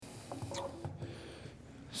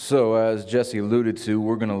So, as Jesse alluded to,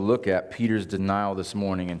 we're going to look at Peter's denial this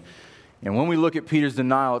morning. And when we look at Peter's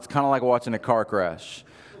denial, it's kind of like watching a car crash.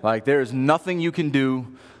 Like, there's nothing you can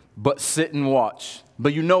do but sit and watch.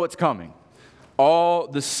 But you know it's coming. All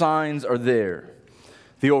the signs are there.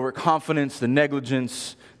 The overconfidence, the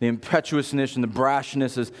negligence, the impetuousness, and the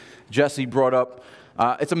brashness, as Jesse brought up.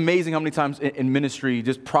 It's amazing how many times in ministry,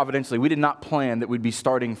 just providentially, we did not plan that we'd be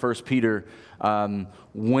starting 1 Peter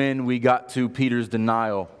when we got to Peter's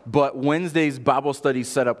denial. But Wednesday's Bible study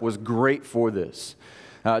setup was great for this.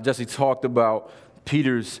 Jesse talked about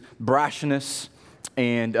Peter's brashness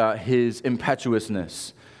and his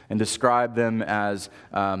impetuousness and described them as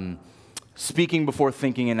speaking before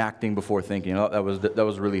thinking and acting before thinking. That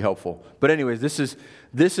was really helpful. But anyways, this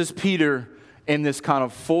is Peter in this kind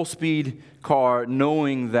of full-speed car,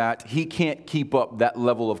 knowing that he can't keep up that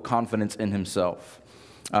level of confidence in himself.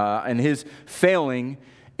 And his failing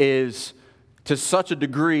is to such a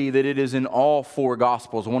degree that it is in all four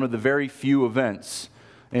Gospels, one of the very few events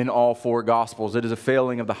in all four Gospels. It is a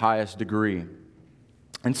failing of the highest degree.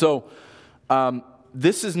 And so,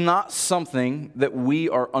 this is not something that we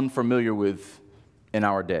are unfamiliar with in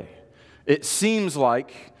our day. It seems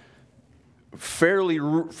like fairly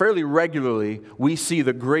regularly, we see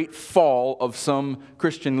the great fall of some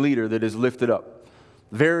Christian leader that is lifted up.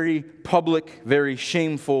 Very public, very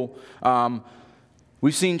shameful.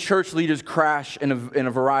 We've seen church leaders crash in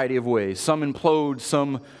a variety of ways. Some implode,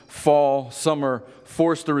 some fall, some are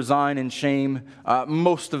forced to resign in shame.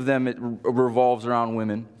 Most of them, it revolves around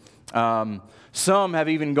women. Some have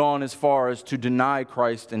even gone as far as to deny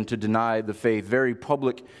Christ and to deny the faith. Very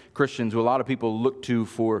public Christians who a lot of people look to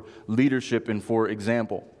for leadership and for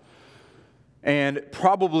example. And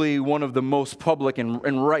probably one of the most public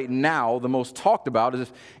and right now the most talked about is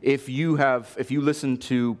if you listen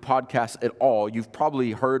to podcasts at all, you've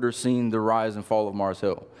probably heard or seen the rise and fall of Mars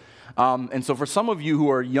Hill. And so for some of you who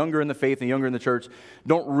are younger in the faith and younger in the church,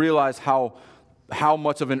 don't realize how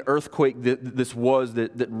much of an earthquake this was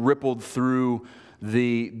that rippled through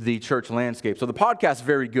the church landscape. So the podcast is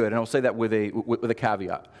very good, and I'll say that with a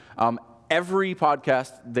caveat. Every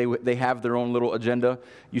podcast, they have their own little agenda.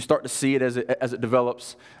 You start to see it as it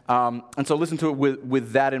develops. And so listen to it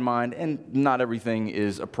with that in mind, and not everything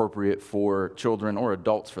is appropriate for children or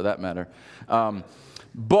adults for that matter.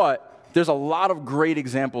 But there's a lot of great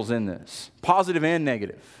examples in this, positive and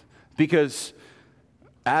negative, because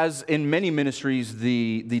as in many ministries,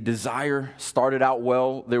 the desire started out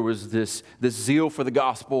well. There was this zeal for the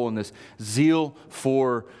gospel and this zeal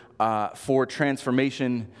for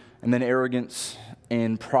transformation, and then arrogance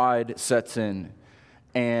and pride sets in.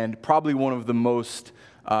 And probably one of the most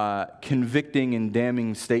convicting and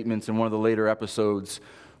damning statements in one of the later episodes,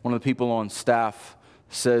 one of the people on staff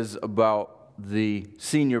says about the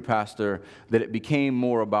senior pastor that it became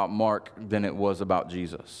more about Mark than it was about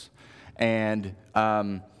Jesus. And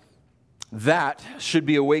that should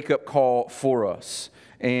be a wake-up call for us.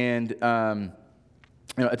 And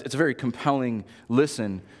it's a very compelling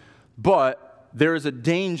listen. But there is a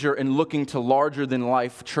danger in looking to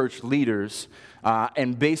larger-than-life church leaders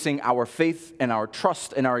and basing our faith and our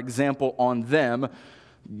trust and our example on them,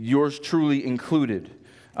 yours truly included.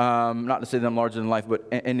 Not to say that I'm larger than life, but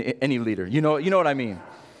any leader. You know what I mean.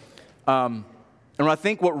 And I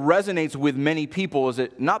think what resonates with many people is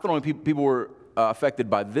that not that only people were affected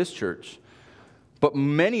by this church, but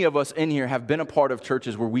many of us in here have been a part of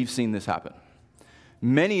churches where we've seen this happen.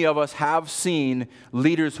 Many of us have seen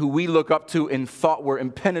leaders who we look up to and thought were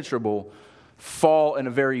impenetrable fall in a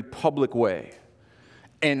very public way,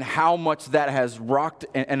 and how much that has rocked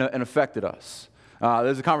and affected us.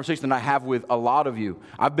 There's a conversation that I have with a lot of you.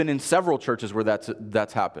 I've been in several churches where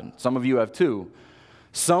that's happened. Some of you have too.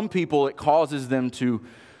 Some people, it causes them to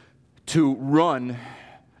run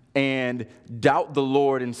and doubt the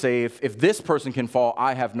Lord and say, if this person can fall,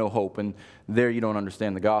 I have no hope. And there you don't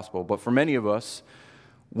understand the gospel. But for many of us,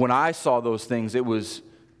 when I saw those things, it was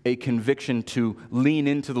a conviction to lean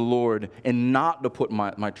into the Lord and not to put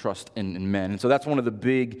my trust in men. And so that's one of the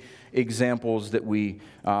big examples that we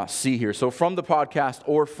see here. So from the podcast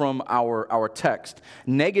or from our text,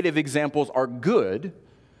 negative examples are good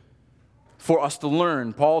for us to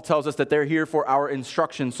learn. Paul tells us that they're here for our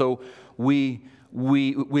instruction. So we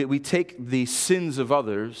take the sins of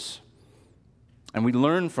others and we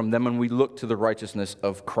learn from them and we look to the righteousness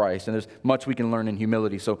of Christ. And there's much we can learn in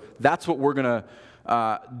humility. So that's what we're going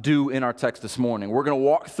to do in our text this morning. We're going to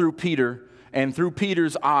walk through Peter, and through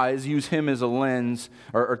Peter's eyes, use him as a lens,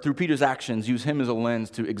 or through Peter's actions, use him as a lens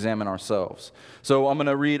to examine ourselves. So I'm going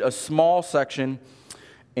to read a small section,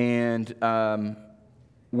 and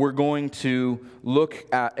we're going to look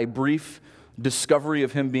at a brief discovery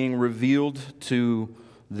of him being revealed to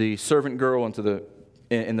the servant girl and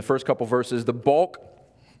in the first couple verses. The bulk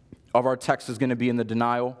of our text is going to be in the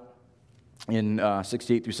denial in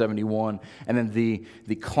 68 through 71, and then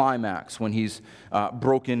the climax when he's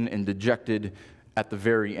broken and dejected at the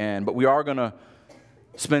very end. But we are going to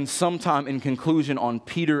spend some time in conclusion on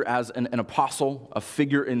Peter as an apostle, a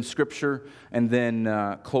figure in Scripture, and then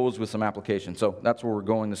close with some application. So that's where we're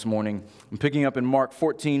going this morning. I'm picking up in Mark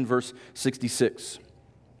 14, verse 66.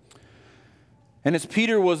 And as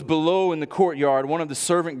Peter was below in the courtyard, one of the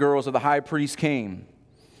servant girls of the high priest came.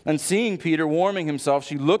 And seeing Peter warming himself,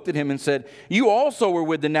 she looked at him and said, "You also were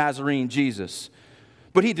with the Nazarene Jesus."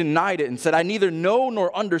 But he denied it and said, "I neither know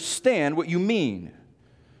nor understand what you mean."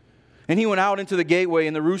 And he went out into the gateway,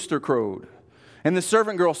 and the rooster crowed. And the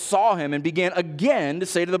servant girl saw him and began again to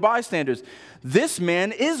say to the bystanders, "This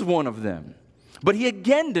man is one of them." But he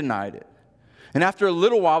again denied it. And after a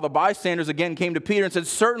little while, the bystanders again came to Peter and said,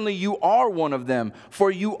 "Certainly you are one of them, for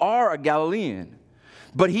you are a Galilean."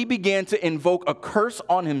 But he began to invoke a curse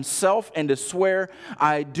on himself and to swear,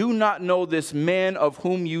 "I do not know this man of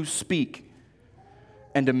whom you speak."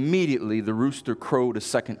 And immediately the rooster crowed a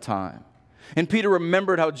second time. And Peter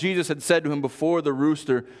remembered how Jesus had said to him, "Before the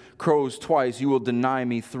rooster crows twice, you will deny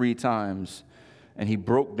me 3 times." And he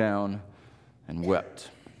broke down and wept.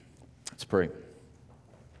 Let's pray.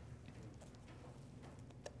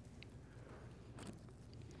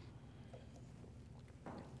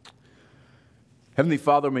 Heavenly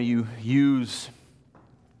Father, may you use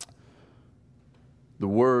the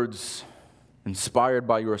words inspired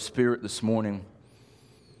by your Spirit this morning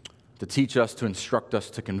to teach us, to instruct us,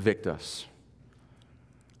 to convict us.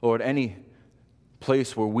 Lord, any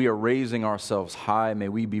place where we are raising ourselves high, may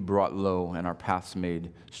we be brought low and our paths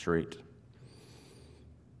made straight.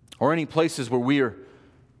 Or any places where we are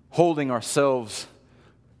holding ourselves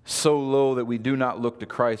so low that we do not look to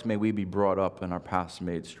Christ, may we be brought up and our paths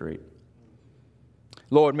made straight.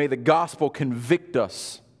 Lord, may the gospel convict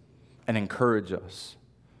us and encourage us.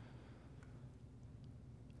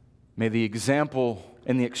 May the example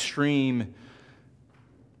in the extreme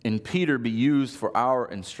in Peter be used for our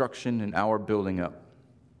instruction and our building up.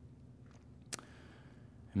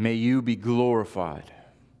 May you be glorified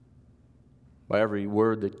by every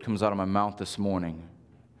word that comes out of my mouth this morning.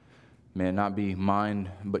 May it not be mine,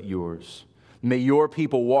 but yours. May your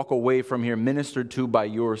people walk away from here ministered to by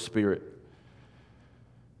your Spirit.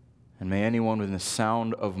 And may anyone within the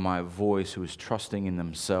sound of my voice who is trusting in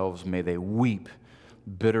themselves, may they weep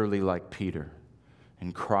bitterly like Peter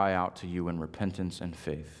and cry out to you in repentance and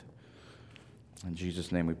faith. In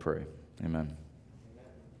Jesus' name we pray. Amen.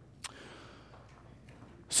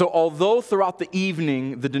 So although throughout the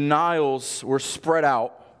evening the denials were spread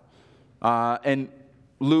out, and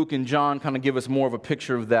Luke and John kind of give us more of a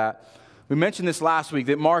picture of that, we mentioned this last week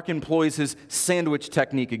that Mark employs his sandwich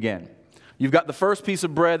technique again. You've got the first piece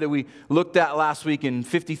of bread that we looked at last week in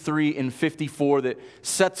 53 and 54 that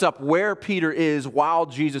sets up where Peter is while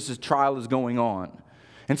Jesus' trial is going on.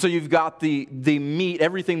 And so you've got the meat,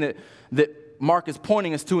 everything that Mark is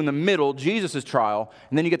pointing us to in the middle, Jesus' trial,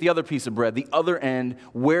 and then you get the other piece of bread, the other end,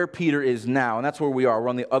 where Peter is now. And that's where we are. We're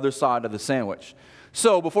on the other side of the sandwich.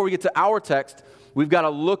 So before we get to our text, we've got to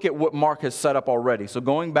look at what Mark has set up already. So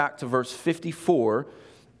going back to verse 54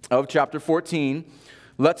 of chapter 14,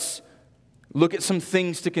 let's look at some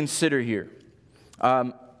things to consider here.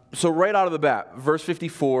 So right out of the bat, verse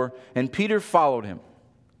 54, and Peter followed him.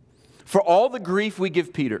 For all the grief we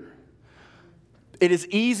give Peter, it is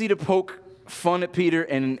easy to poke fun at Peter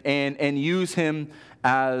and use him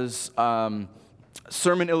as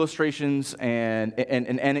sermon illustrations and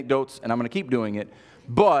anecdotes, and I'm going to keep doing it.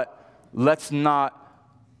 But let's not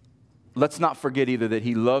forget either that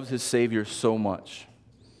he loves his Savior so much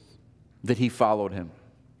that he followed him.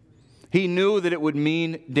 He knew that it would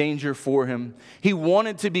mean danger for him. He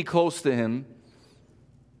wanted to be close to him.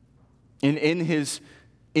 And in his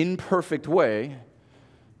imperfect way,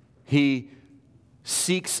 he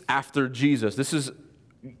seeks after Jesus. This is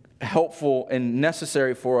helpful and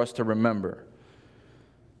necessary for us to remember.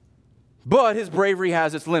 But his bravery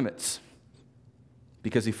has its limits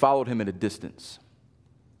because he followed him at a distance.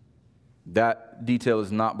 That detail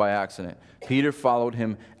is not by accident. Peter followed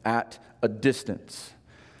him at a distance.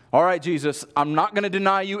 All right, Jesus, I'm not going to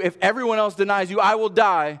deny you. If everyone else denies you, I will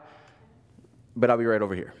die, but I'll be right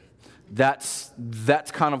over here. That's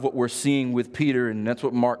kind of what we're seeing with Peter, and that's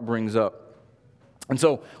what Mark brings up. And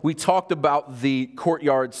so we talked about the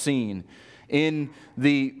courtyard scene in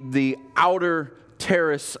the outer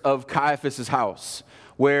terrace of Caiaphas' house,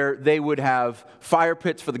 where they would have fire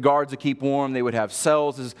pits for the guards to keep warm. They would have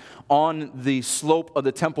cells on the slope of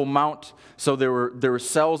the Temple Mount. So there were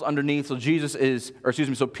cells underneath. So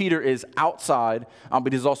so Peter is outside,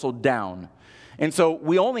 but he's also down. And so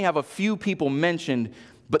we only have a few people mentioned,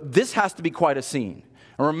 but this has to be quite a scene.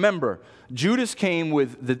 And remember, Judas came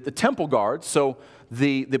with the temple guards, so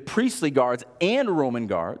the priestly guards and Roman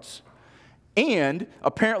guards, and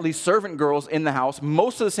apparently servant girls in the house.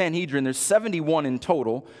 Most of the Sanhedrin, there's 71 in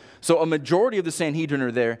total, so a majority of the Sanhedrin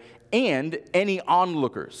are there, and any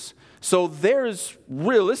onlookers. So there's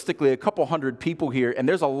realistically a couple hundred people here, and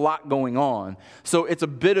there's a lot going on. So it's a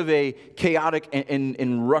bit of a chaotic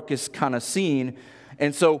and ruckus kind of scene.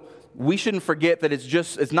 And so we shouldn't forget that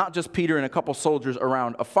it's not just Peter and a couple soldiers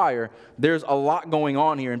around a fire. There's a lot going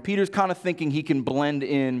on here, and Peter's kind of thinking he can blend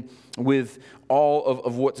in with all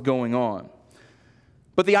of what's going on.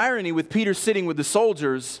 But the irony with Peter sitting with the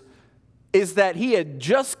soldiers is that he had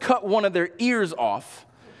just cut one of their ears off,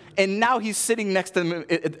 and now he's sitting next to them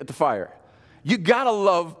at the fire. You gotta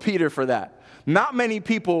love Peter for that. Not many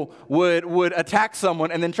people would attack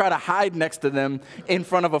someone and then try to hide next to them in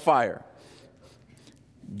front of a fire.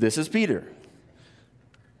 This is Peter.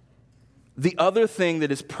 The other thing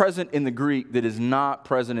that is present in the Greek that is not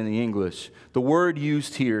present in the English, the word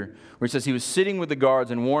used here, where it says he was sitting with the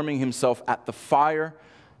guards and warming himself at the fire.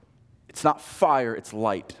 It's not fire, it's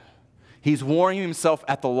light. He's warming himself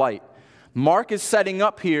at the light. Mark is setting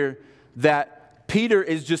up here that Peter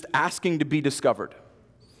is just asking to be discovered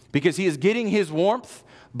because he is getting his warmth,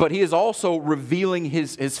 but he is also revealing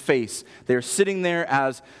his face. They're sitting there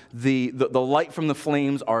as the light from the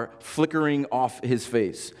flames are flickering off his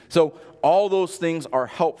face. So all those things are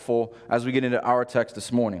helpful as we get into our text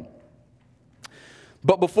this morning.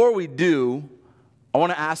 But before we do, I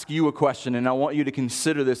want to ask you a question, and I want you to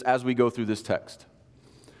consider this as we go through this text.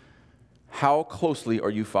 How closely are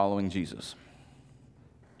you following Jesus?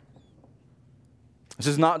 This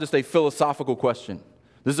is not just a philosophical question.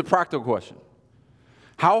 This is a practical question.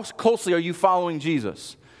 How closely are you following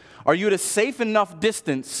Jesus? Are you at a safe enough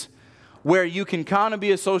distance where you can kind of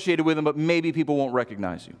be associated with him, but maybe people won't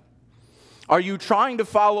recognize you? Are you trying to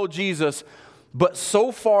follow Jesus, but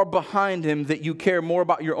so far behind him that you care more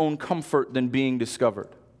about your own comfort than being discovered?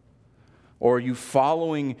 Or are you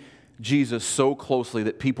following Jesus so closely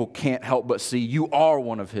that people can't help but see you are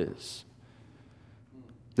one of his?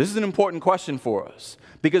 This is an important question for us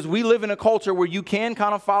because we live in a culture where you can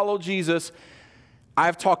kind of follow Jesus.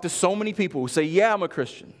 I've talked to so many people who say, yeah, I'm a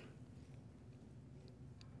Christian.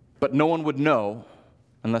 But no one would know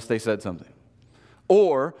unless they said something.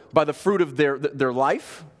 Or by the fruit of their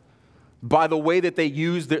life, by the way that they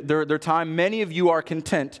use their time. Many of you are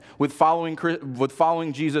content with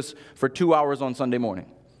following Jesus for 2 hours on Sunday morning.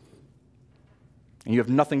 And you have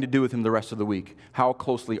nothing to do with him the rest of the week. How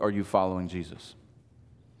closely are you following Jesus?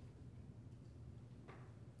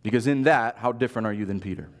 Because in that, how different are you than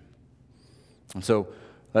Peter? And so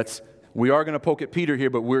we are going to poke at Peter here,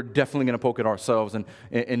 but we're definitely going to poke at ourselves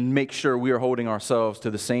and make sure we are holding ourselves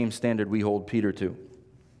to the same standard we hold Peter to.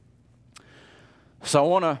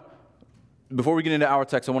 So before we get into our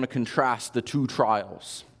text, I want to contrast the two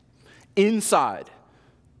trials. Inside,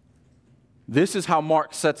 this is how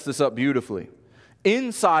Mark sets this up beautifully.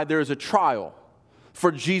 Inside, there is a trial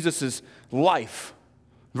for Jesus' life,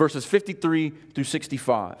 verses 53 through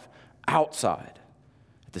 65. Outside,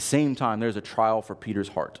 at the same time, there's a trial for Peter's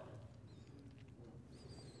heart.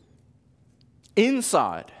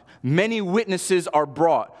 Inside, many witnesses are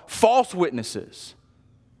brought, false witnesses.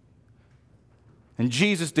 And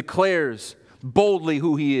Jesus declares boldly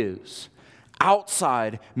who he is.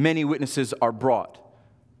 Outside, many witnesses are brought,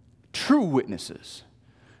 true witnesses.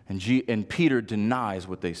 And Peter denies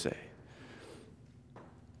what they say.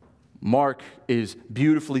 Mark is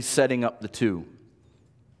beautifully setting up the two.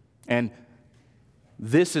 And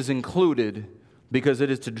this is included because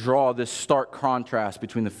it is to draw this stark contrast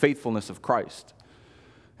between the faithfulness of Christ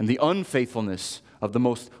and the unfaithfulness of the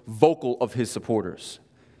most vocal of his supporters.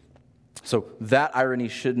 So that irony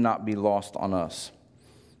should not be lost on us.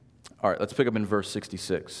 All right, let's pick up in verse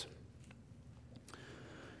 66.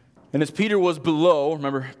 And as Peter was below,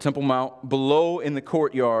 remember Temple Mount, below in the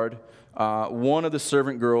courtyard, one of the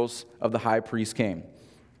servant girls of the high priest came.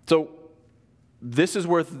 So this is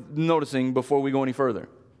worth noticing before we go any further.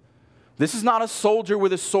 This is not a soldier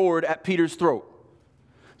with a sword at Peter's throat.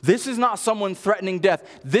 This is not someone threatening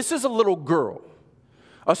death. This is a little girl,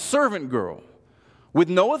 a servant girl with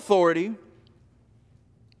no authority.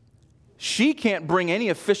 She can't bring any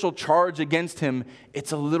official charge against him.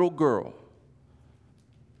 It's a little girl.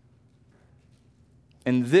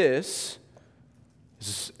 And this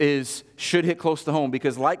should hit close to home,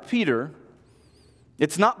 because like Peter,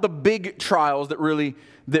 it's not the big trials that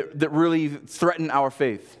really threaten our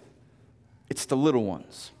faith. It's the little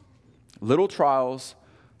ones. Little trials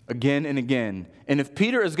again and again. And if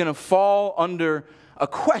Peter is going to fall under a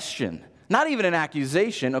question, not even an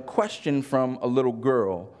accusation, a question from a little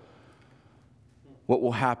girl, what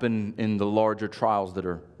will happen in the larger trials that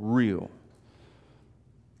are real?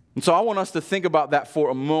 And so I want us to think about that for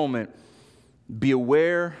a moment. Be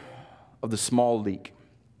aware of the small leak.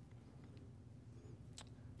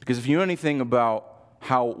 Because if you know anything about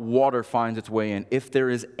how water finds its way in, if there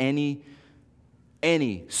is any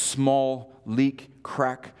small leak,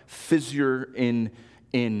 crack, fissure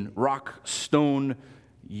in rock, stone,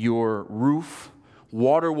 your roof,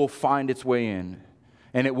 water will find its way in,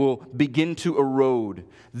 and it will begin to erode.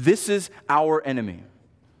 This is our enemy.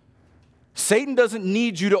 Satan doesn't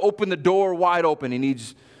need you to open the door wide open. He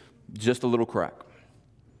needs just a little crack,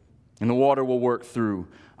 and the water will work through.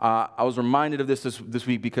 I was reminded of this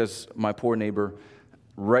week because my poor neighbor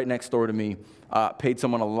right next door to me paid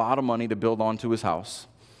someone a lot of money to build onto his house,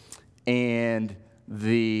 and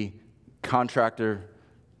the contractor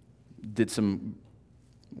did some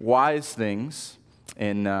wise things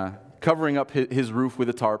in covering up his roof with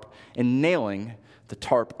a tarp and nailing the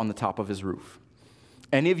tarp on the top of his roof.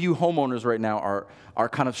 Any of you homeowners right now are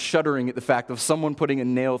kind of shuddering at the fact of someone putting a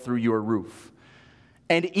nail through your roof.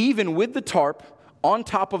 And even with the tarp on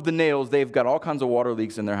top of the nails, they've got all kinds of water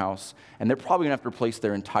leaks in their house, and they're probably going to have to replace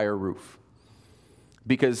their entire roof.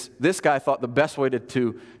 Because this guy thought the best way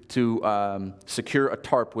to secure a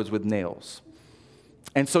tarp was with nails.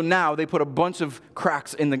 And so now they put a bunch of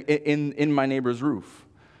cracks in my neighbor's roof.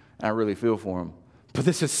 And I really feel for him. But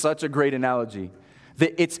this is such a great analogy.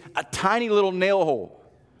 That it's a tiny little nail hole.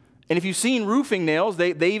 And if you've seen roofing nails,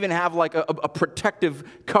 they even have like a protective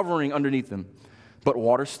covering underneath them. But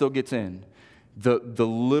water still gets in. The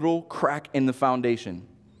little crack in the foundation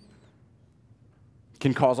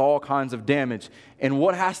can cause all kinds of damage. And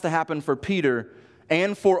what has to happen for Peter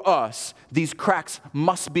and for us, these cracks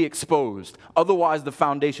must be exposed. Otherwise, the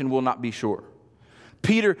foundation will not be sure.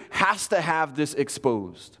 Peter has to have this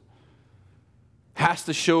exposed. Has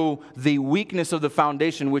to show the weakness of the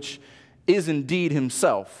foundation, which is indeed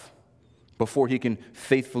himself, before he can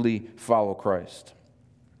faithfully follow Christ.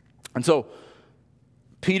 And so,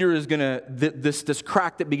 Peter is going to, this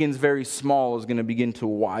crack that begins very small is going to begin to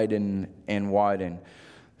widen and widen.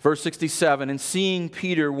 Verse 67, and seeing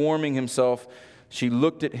Peter warming himself, she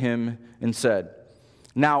looked at him and said.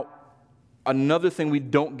 Now, another thing we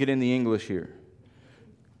don't get in the English here.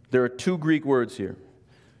 There are two Greek words here.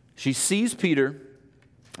 She sees Peter,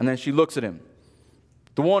 and then she looks at him.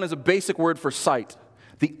 The one is a basic word for sight.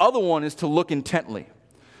 The other one is to look intently.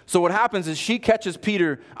 So what happens is she catches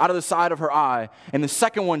Peter out of the side of her eye, and the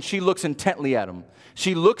second one, she looks intently at him.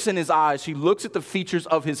 She looks in his eyes. She looks at the features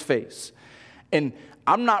of his face. And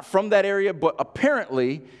I'm not from that area, but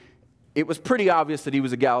apparently it was pretty obvious that he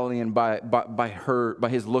was a Galilean by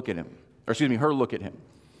his look at him. Or excuse me, her look at him.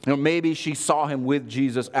 You know, maybe she saw him with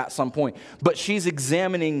Jesus at some point, but she's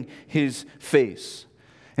examining his face.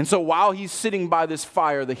 And so while he's sitting by this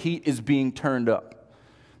fire, the heat is being turned up.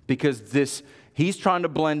 Because he's trying to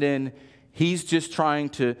blend in, he's just trying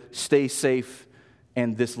to stay safe,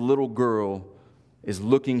 and this little girl is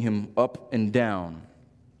looking him up and down.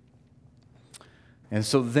 And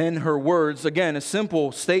so then her words, again, a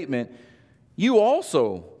simple statement, you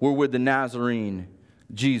also were with the Nazarene,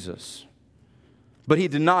 Jesus. But he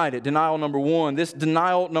denied it, denial number one. This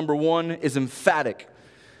denial number one is emphatic,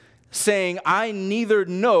 saying, I neither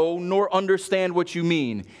know nor understand what you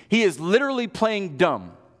mean. He is literally playing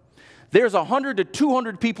dumb. There's 100 to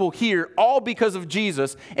 200 people here, all because of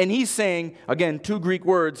Jesus, and he's saying, again, two Greek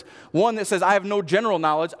words, one that says, I have no general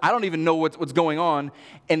knowledge, I don't even know what's going on,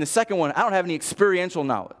 and the second one, I don't have any experiential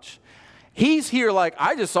knowledge. He's here like,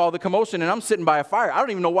 I just saw the commotion and I'm sitting by a fire. I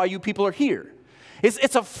don't even know why you people are here.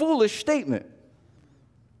 It's a foolish statement.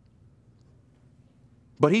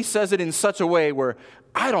 But he says it in such a way where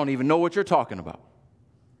I don't even know what you're talking about.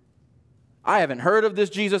 I haven't heard of this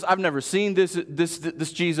Jesus. I've never seen this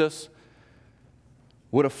Jesus.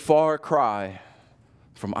 What a far cry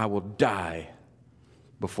from I will die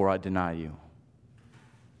before I deny you.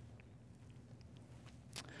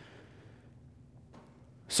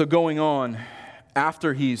 So going on,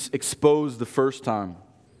 after he's exposed the first time,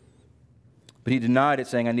 but he denied it,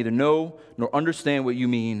 saying, I neither know nor understand what you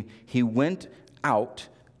mean, he went out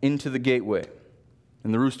into the gateway,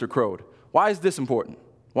 and the rooster crowed. Why is this important?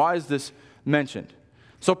 Why is this mentioned?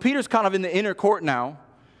 So Peter's kind of in the inner court now,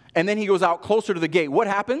 and then he goes out closer to the gate. What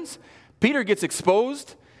happens? Peter gets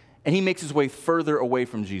exposed, and he makes his way further away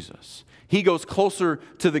from Jesus. He goes closer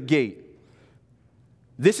to the gate.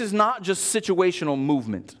 This is not just situational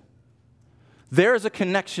movement. There is a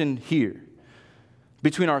connection here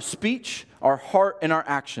between our speech, our heart, and our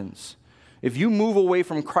actions. If you move away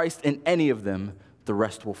from Christ in any of them, the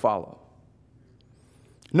rest will follow.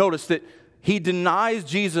 Notice that he denies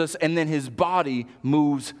Jesus and then his body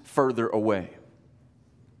moves further away.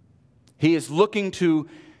 He is looking to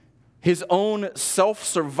his own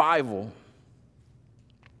self-survival,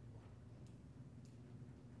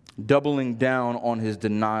 doubling down on his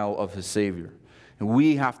denial of his Savior. And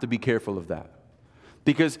we have to be careful of that.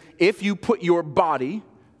 Because if you put your body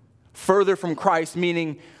further from Christ,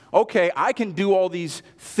 meaning, okay, I can do all these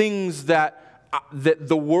things that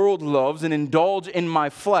the world loves and indulge in my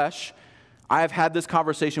flesh. I have had this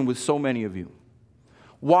conversation with so many of you.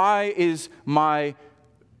 Why is my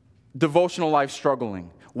devotional life struggling?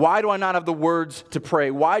 Why do I not have the words to pray?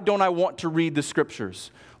 Why don't I want to read the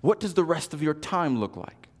scriptures? What does the rest of your time look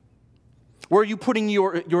like? Where are you putting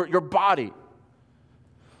your body?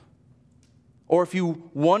 Or if you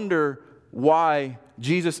wonder why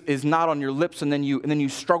Jesus is not on your lips and then you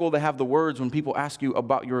struggle to have the words when people ask you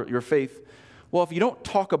about your faith, well, if you don't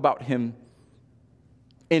talk about him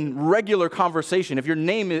in regular conversation, if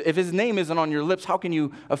his name isn't on your lips, how can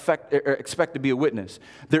you expect to be a witness?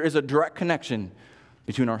 There is a direct connection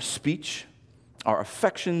between our speech, our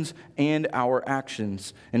affections, and our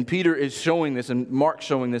actions. And Peter is showing this, and Mark's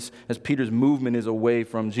showing this as Peter's movement is away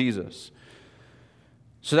from Jesus.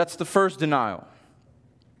 So that's the first denial.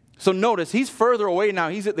 So notice, he's further away now.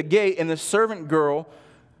 He's at the gate, and the servant girl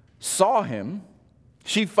saw him.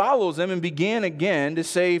 She follows him and began again to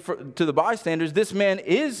say to the bystanders, this man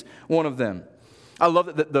is one of them. I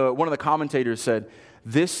love that one of the commentators said,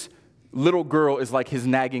 this little girl is like his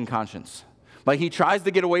nagging conscience. Like he tries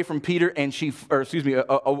to get away from Peter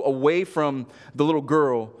away from the little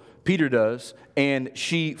girl, Peter does, and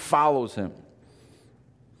she follows him.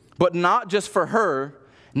 But not just for her,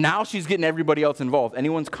 now she's getting everybody else involved.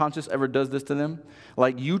 Anyone's conscience ever does this to them?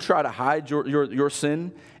 Like you try to hide your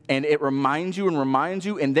sin, and it reminds you,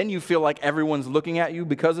 and then you feel like everyone's looking at you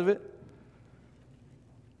because of it?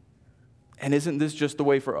 And isn't this just the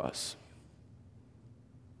way for us?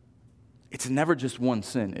 It's never just one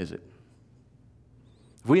sin, is it?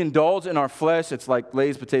 If we indulge in our flesh, it's like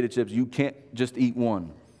Lay's potato chips. You can't just eat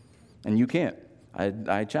one. And you can't.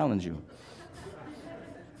 I challenge you.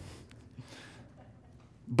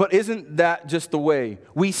 But isn't that just the way?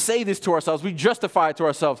 We say this to ourselves. We justify it to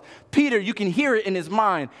ourselves. Peter, you can hear it in his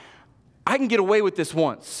mind. I can get away with this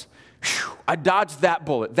once. Whew, I dodged that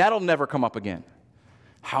bullet. That'll never come up again.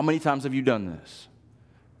 How many times have you done this?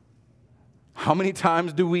 How many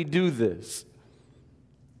times do we do this?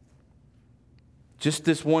 Just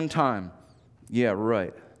this one time. Yeah,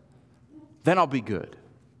 right. Then I'll be good.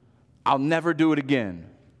 I'll never do it again.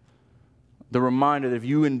 The reminder that if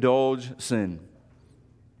you indulge sin,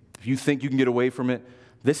 if you think you can get away from it,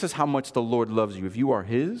 this is how much the Lord loves you. If you are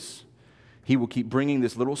his, he will keep bringing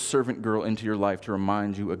this little servant girl into your life to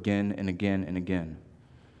remind you again and again and again.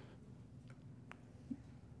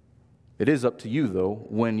 It is up to you, though,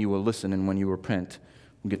 when you will listen and when you repent.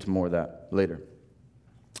 We'll get to more of that later.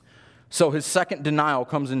 So his second denial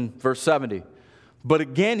comes in verse 70. But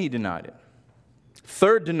again he denied it.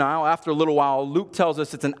 Third denial, after a little while, Luke tells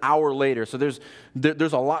us it's an hour later. So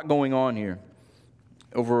there's a lot going on here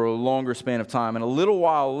over a longer span of time. And a little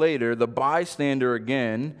while later, the bystanders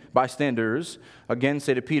again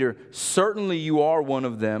say to Peter, certainly you are one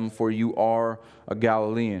of them, for you are a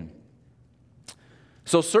Galilean.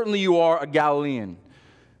 So certainly you are a Galilean.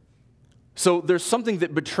 So there's something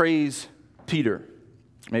that betrays Peter.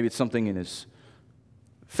 Maybe it's something in his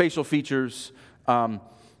facial features.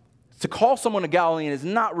 To call someone a Galilean is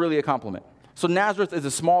not really a compliment. So Nazareth is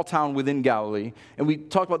a small town within Galilee, and we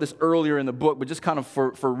talked about this earlier in the book, but just kind of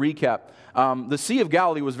for recap, the Sea of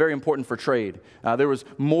Galilee was very important for trade. There was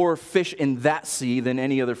more fish in that sea than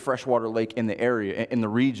any other freshwater lake in the area, in the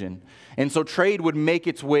region. And so trade would make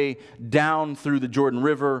its way down through the Jordan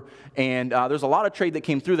River, and there's a lot of trade that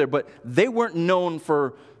came through there, but they weren't known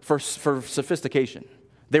for sophistication.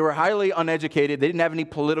 They were highly uneducated. They didn't have any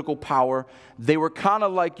political power. They were kind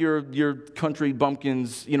of like your country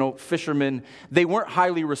bumpkins, fishermen. They weren't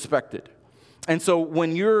highly respected. And so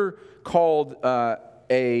when you're called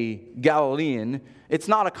a Galilean, it's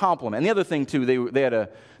not a compliment. And the other thing, too, they had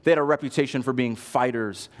a reputation for being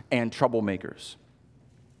fighters and troublemakers.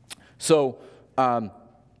 So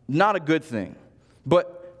not a good thing.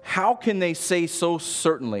 But how can they say so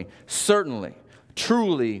certainly,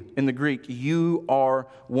 truly, in the Greek, you are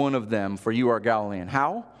one of them, for you are Galilean?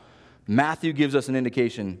 How? Matthew gives us an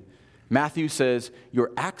indication Matthew says,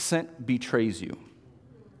 your accent betrays you.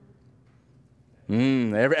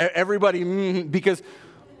 Everybody, because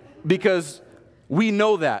we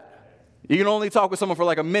know that. You can only talk with someone for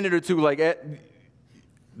like a minute or two, like,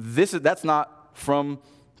 that's not from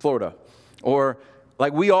Florida. Or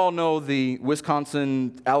like we all know the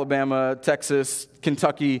Wisconsin, Alabama, Texas,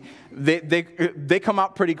 Kentucky, they come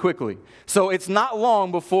out pretty quickly. So it's not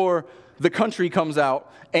long before the country comes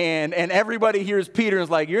out and everybody hears Peter and is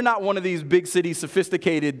like, you're not one of these big city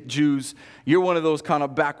sophisticated Jews. You're one of those kind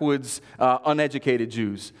of backwoods, uneducated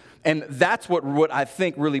Jews. And that's what I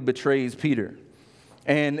think really betrays Peter.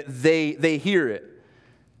 And they hear it.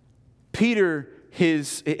 Peter,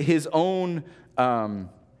 his own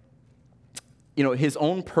his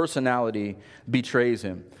own personality betrays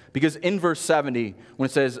him. Because in verse 70, when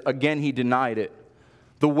it says, again, he denied it,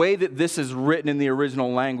 the way that this is written in the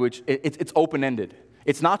original language, it's open-ended.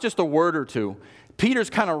 It's not just a word or two. Peter's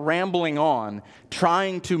kind of rambling on,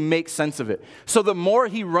 trying to make sense of it. So the more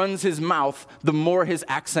he runs his mouth, the more his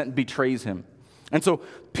accent betrays him. And so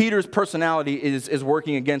Peter's personality is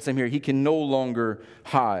working against him here. He can no longer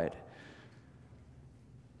hide.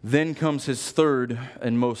 Then comes his third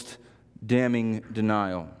and most damning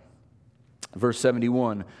denial. Verse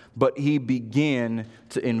 71, but he began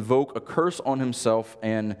to invoke a curse on himself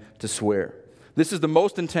and to swear. This is the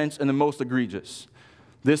most intense and the most egregious.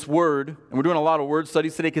 This word, and we're doing a lot of word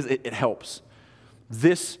studies today because it helps.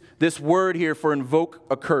 This word here for invoke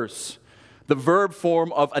a curse, the verb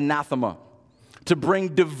form of anathema, to bring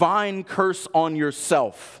divine curse on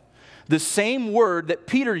yourself. The same word that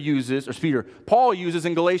Paul uses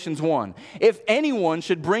in Galatians 1. If anyone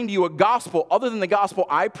should bring to you a gospel other than the gospel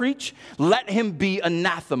I preach, let him be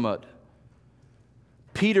anathemaed.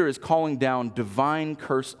 Peter is calling down divine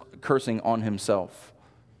cursing on himself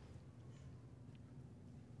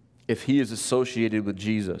if he is associated with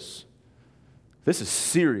Jesus. This is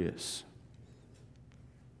serious.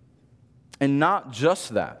 And not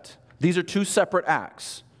just that. These are two separate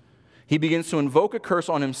acts. He begins to invoke a curse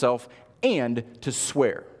on himself and to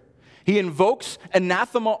swear. He invokes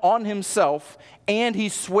anathema on himself and he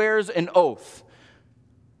swears an oath.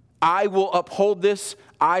 I will uphold this.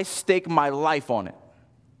 I stake my life on it.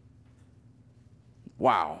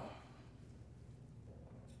 Wow.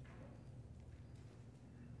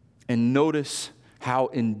 And notice how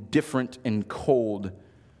indifferent and cold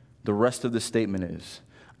the rest of the statement is.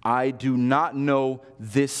 I do not know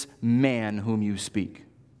this man whom you speak.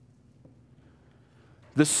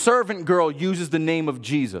 The servant girl uses the name of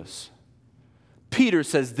Jesus. Peter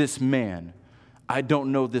says, this man. I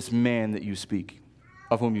don't know this man that you speak,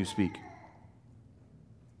 of whom you speak.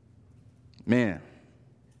 Man.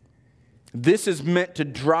 This is meant to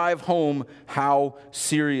drive home how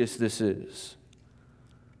serious this is.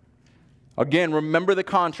 Again, remember the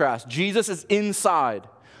contrast. Jesus is inside,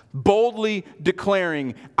 boldly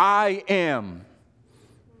declaring, I am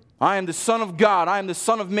the Son of God. I am the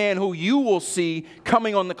Son of Man who you will see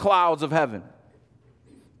coming on the clouds of heaven.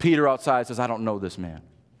 Peter outside says, I don't know this man.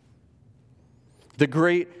 The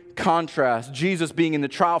great contrast, Jesus being in the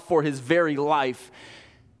trial for his very life,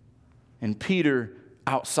 and Peter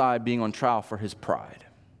outside being on trial for his pride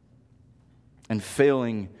and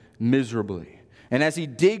failing miserably. And as he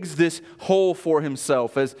digs this hole for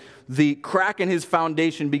himself, as the crack in his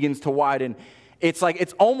foundation begins to widen, it's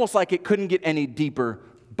almost like it couldn't get any deeper,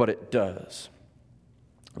 but it does.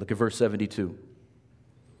 Look at verse 72.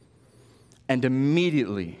 And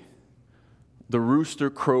immediately the rooster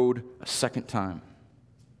crowed a second time.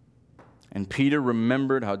 And Peter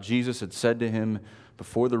remembered how Jesus had said to him,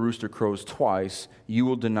 before the rooster crows twice, you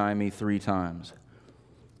will deny me 3 times.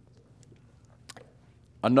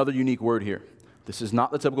 Another unique word here. This is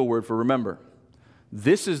not the typical word for remember.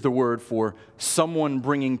 This is the word for someone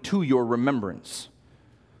bringing to your remembrance.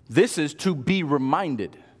 This is to be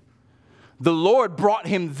reminded. The Lord brought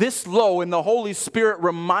him this low, and the Holy Spirit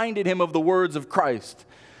reminded him of the words of Christ.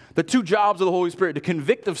 The 2 jobs of the Holy Spirit, to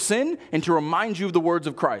convict of sin and to remind you of the words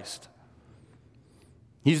of Christ.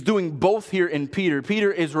 He's doing both here in Peter.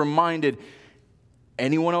 Peter is reminded,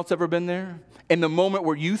 anyone else ever been there? In the moment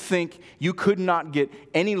where you think you could not get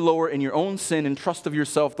any lower in your own sin and trust of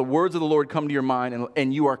yourself, the words of the Lord come to your mind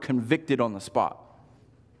and you are convicted on the spot.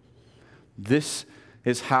 This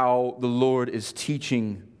is how the Lord is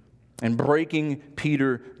teaching and breaking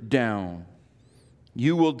Peter down.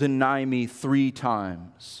 You will deny me 3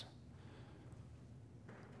 times.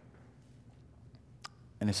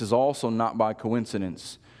 And this is also not by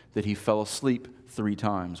coincidence that he fell asleep 3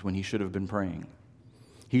 times when he should have been praying.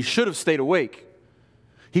 He should have stayed awake.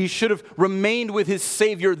 He should have remained with his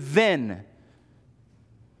Savior then.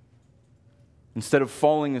 instead of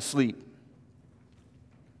falling asleep.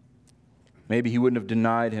 Maybe he wouldn't have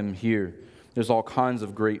denied him here. There's all kinds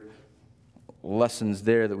of great lessons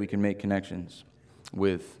there that we can make connections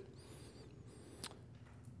with.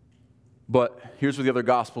 But here's where the other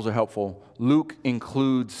Gospels are helpful. Luke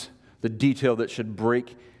includes the detail that should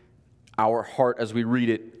break our heart as we read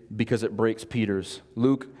it because it breaks Peter's.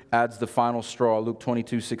 Luke adds the final straw, Luke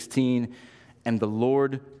 22:16, and the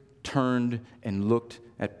Lord turned and looked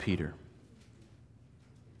at Peter.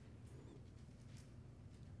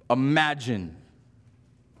 Imagine.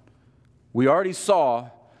 We already saw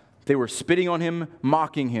they were spitting on him,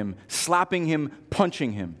 mocking him, slapping him,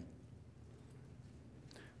 punching him.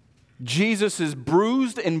 Jesus'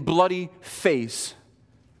 bruised and bloody face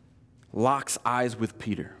locks eyes with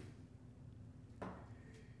Peter.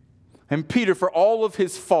 And Peter, for all of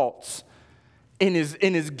his faults, in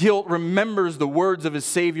his guilt, remembers the words of his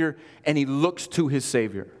Savior, and he looks to his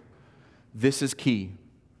Savior. This is key.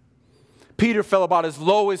 Peter fell about as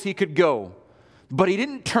low as he could go, but he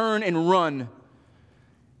didn't turn and run.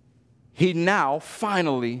 He now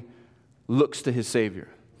finally looks to his Savior,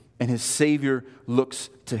 and his Savior looks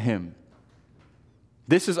to him.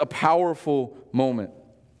 This is a powerful moment.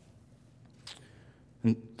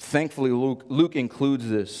 And thankfully, Luke includes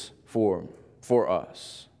this for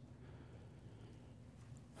us.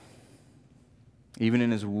 Even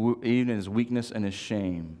in his weakness and his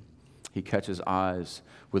shame, he catches eyes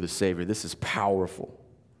with his Savior. This is powerful.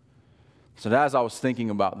 So as I was thinking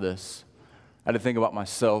about this, I had to think about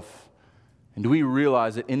myself. And do we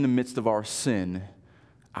realize that in the midst of our sin,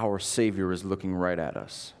 our Savior is looking right at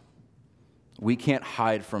us? We can't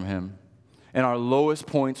hide from him. In our lowest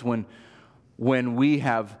points, when we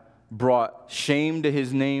have brought shame to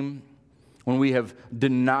his name, when we have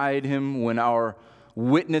denied him, when our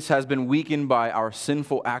witness has been weakened by our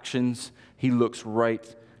sinful actions, he looks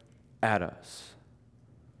right at us.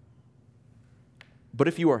 But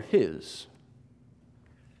if you are his,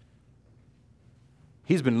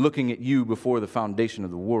 he's been looking at you before the foundation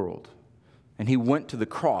of the world, and he went to the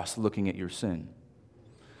cross looking at your sin.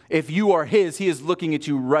 If you are his, he is looking at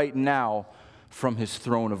you right now from his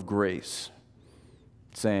throne of grace,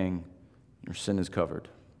 saying, your sin is covered.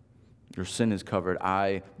 Your sin is covered.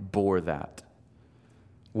 I bore that.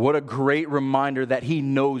 What a great reminder that he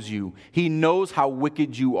knows you. He knows how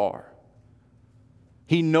wicked you are.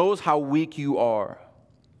 He knows how weak you are.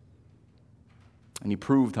 And he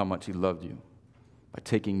proved how much he loved you by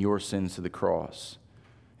taking your sins to the cross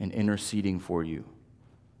and interceding for you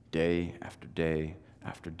day after day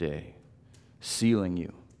after day, sealing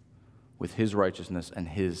you with his righteousness and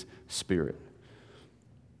his Spirit.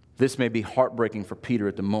 This may be heartbreaking for Peter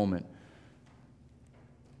at the moment,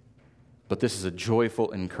 but this is a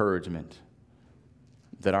joyful encouragement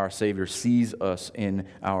that our Savior sees us in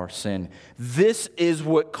our sin. This is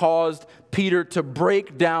what caused Peter to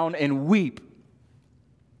break down and weep.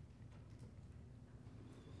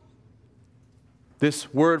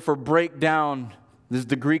 This word for break down is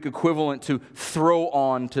the Greek equivalent to throw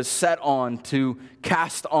on, to set on, to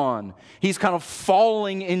cast on. He's kind of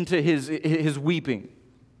falling into his weeping.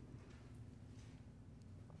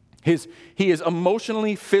 He is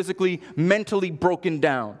emotionally, physically, mentally broken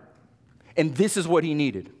down. And this is what he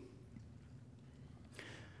needed.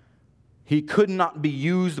 He could not be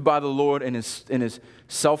used by the Lord in his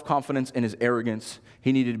self-confidence and his arrogance.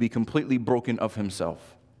 He needed to be completely broken of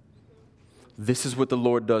himself. This is what the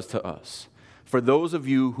Lord does to us. For those of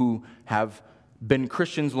you who have been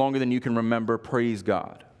Christians longer than you can remember, praise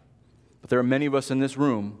God. But there are many of us in this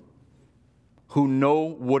room who know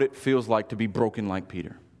what it feels like to be broken like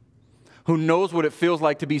Peter. Who knows what it feels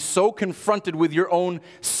like to be so confronted with your own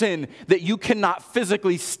sin that you cannot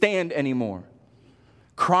physically stand anymore,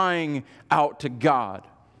 crying out to God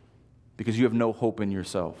because you have no hope in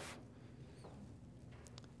yourself.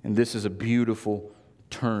 And this is a beautiful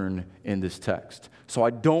turn in this text. So I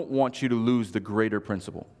don't want you to lose the greater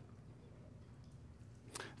principle.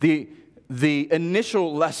 The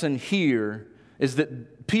initial lesson here is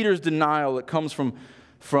that Peter's denial, it comes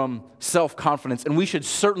from self-confidence, and we should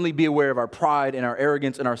certainly be aware of our pride and our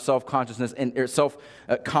arrogance and our self-consciousness and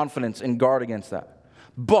self-confidence and guard against that.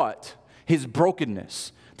 But his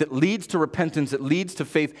brokenness that leads to repentance, that leads to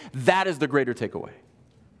faith, that is the greater takeaway.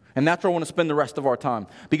 And that's where I want to spend the rest of our time,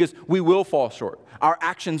 because we will fall short. Our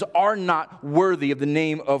actions are not worthy of the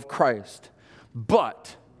name of Christ.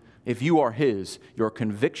 But if you are his, your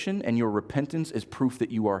conviction and your repentance is proof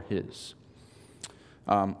that you are his.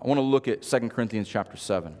 I want to look at 2 Corinthians chapter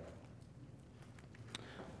 7.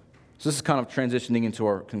 So this is kind of transitioning into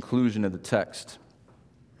our conclusion of the text.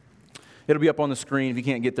 It'll be up on the screen if you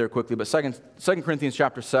can't get there quickly, but 2 Corinthians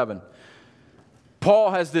chapter 7.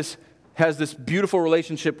 Paul has this beautiful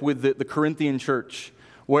relationship with the Corinthian church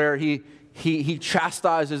where he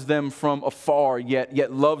chastises them from afar,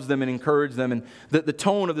 yet loves them and encourages them. And the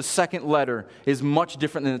tone of the second letter is much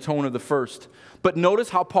different than the tone of the first. But notice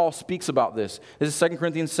how Paul speaks about this. This is 2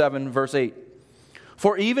 Corinthians 7, verse 8.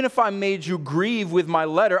 For even if I made you grieve with my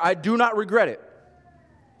letter, I do not regret it.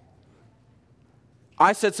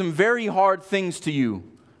 I said some very hard things to you.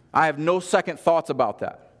 I have no second thoughts about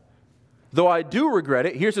that. Though I do regret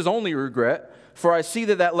it, here's his only regret, for I see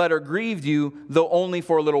that letter grieved you, though only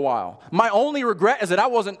for a little while. My only regret is that I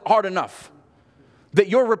wasn't hard enough, that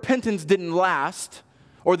your repentance didn't last,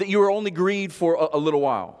 or that you were only grieved for a little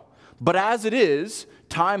while. But as it is,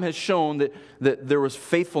 time has shown that there was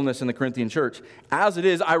faithfulness in the Corinthian church. As it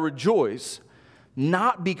is, I rejoice,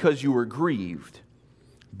 not because you were grieved,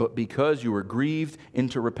 but because you were grieved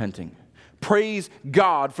into repenting. Praise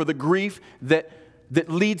God for the grief that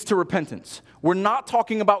leads to repentance. We're not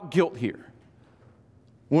talking about guilt here.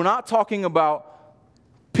 We're not talking about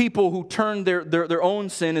people who turn their own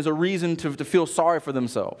sin as a reason to feel sorry for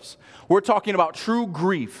themselves. We're talking about true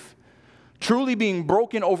grief, truly being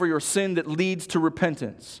broken over your sin that leads to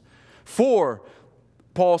repentance. For,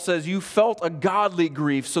 Paul says, you felt a godly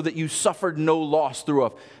grief so that you suffered no loss through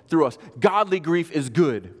us. Godly grief is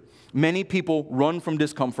good. Many people run from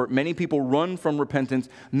discomfort. Many people run from repentance.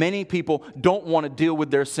 Many people don't want to deal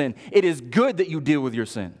with their sin. It is good that you deal with your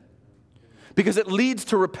sin because it leads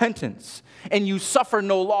to repentance, and you suffer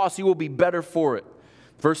no loss. You will be better for it.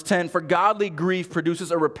 Verse 10, for godly grief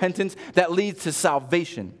produces a repentance that leads to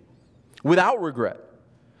salvation without regret,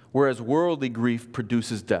 whereas worldly grief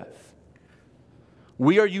produces death.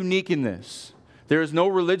 We are unique in this. There is no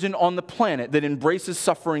religion on the planet that embraces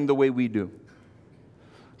suffering the way we do,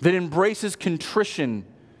 that embraces contrition,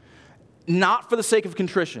 not for the sake of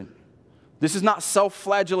contrition. This is not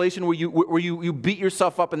self-flagellation where you beat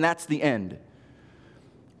yourself up and that's the end.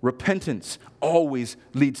 Repentance always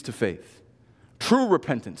leads to faith. True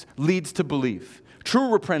repentance leads to belief.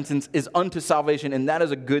 True repentance is unto salvation, and that is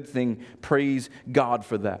a good thing. Praise God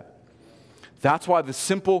for that. That's why the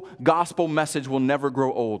simple gospel message will never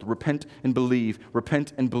grow old. Repent and believe.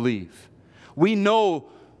 Repent and believe. We know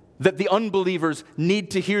that the unbelievers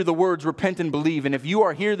need to hear the words repent and believe. And if you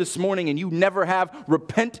are here this morning and you never have,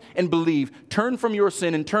 repent and believe. Turn from your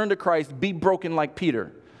sin and turn to Christ. Be broken like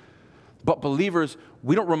Peter. But believers,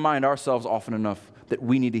 we don't remind ourselves often enough that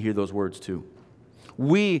we need to hear those words too.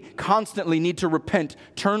 We constantly need to repent,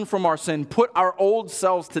 turn from our sin, put our old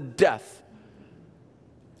selves to death,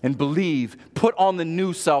 and believe, put on the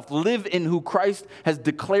new self, live in who Christ has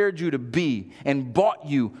declared you to be and bought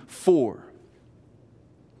you for.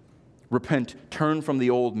 Repent, turn from the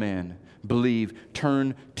old man, believe,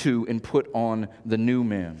 turn to and put on the new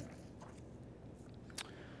man.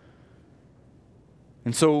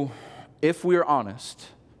 And so, if we are honest,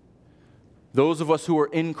 those of us who are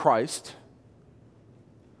in Christ,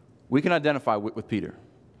 we can identify with Peter.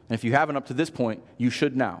 And if you haven't up to this point, you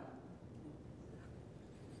should now.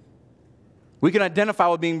 We can identify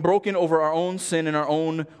with being broken over our own sin and our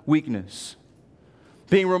own weakness,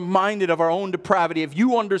 being reminded of our own depravity. If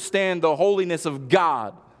you understand the holiness of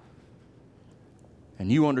God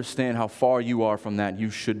and you understand how far you are from that,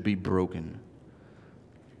 you should be broken.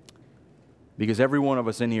 Because every one of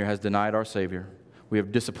us in here has denied our Savior. We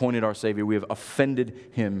have disappointed our Savior. We have offended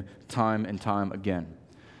Him time and time again.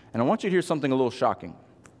 And I want you to hear something a little shocking.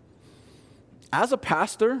 As a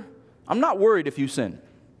pastor, I'm not worried if you sin.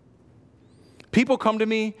 People come to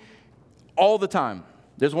me all the time.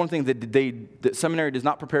 There's one thing that seminary does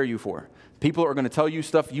not prepare you for. People are going to tell you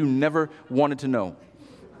stuff you never wanted to know.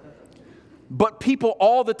 But people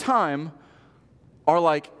all the time are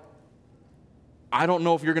like, I don't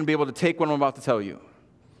know if you're going to be able to take what I'm about to tell you.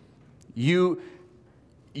 You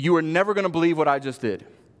are never going to believe what I just did.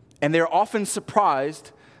 And they're often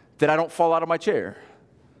surprised that I don't fall out of my chair.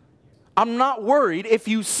 I'm not worried if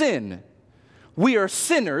you sin. We are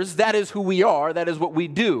sinners. That is who we are. That is what we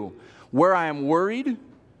do. Where I am worried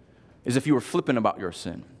is if you are flippant about your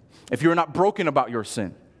sin, if you're not broken about your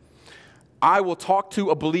sin. I will talk to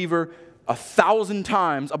a believer 1,000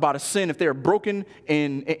 times about a sin if they are broken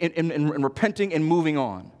and repenting and moving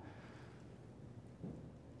on.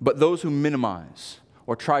 But those who minimize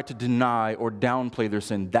or try to deny or downplay their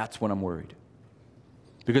sin, that's when I'm worried.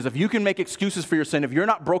 Because if you can make excuses for your sin, if you're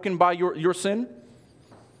not broken by your sin,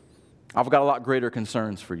 I've got a lot greater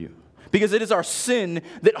concerns for you. Because it is our sin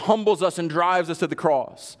that humbles us and drives us to the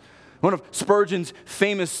cross. One of Spurgeon's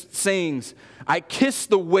famous sayings, I kiss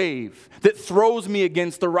the wave that throws me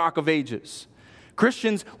against the rock of ages.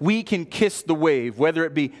 Christians, we can kiss the wave, whether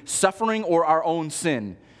it be suffering or our own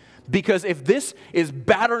sin, Because if this is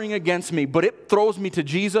battering against me, but it throws me to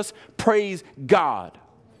Jesus, praise God.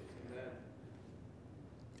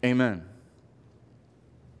 Amen.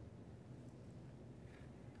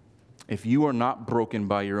 If you are not broken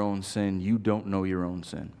by your own sin, you don't know your own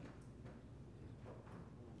sin.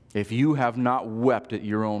 If you have not wept at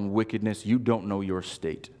your own wickedness, you don't know your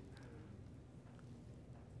state.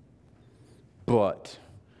 But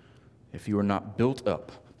if you are not built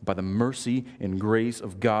up by the mercy and grace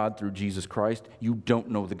of God through Jesus Christ, you don't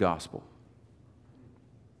know the gospel.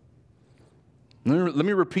 Let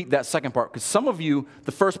me repeat that second part, because some of you,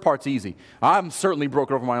 the first part's easy. I'm certainly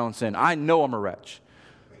broken over my own sin. I know I'm a wretch.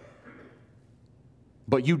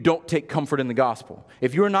 But you don't take comfort in the gospel.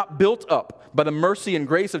 If you're not built up by the mercy and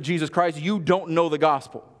grace of Jesus Christ, you don't know the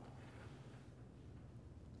gospel.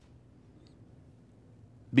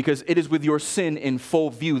 Because it is with your sin in full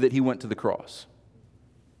view that he went to the cross.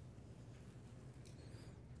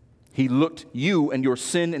 He looked you and your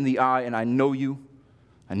sin in the eye, and I know you.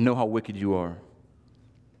 I know how wicked you are.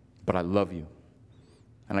 But I love you,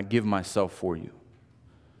 and I give myself for you.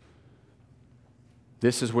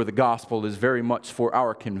 This is where the gospel is very much for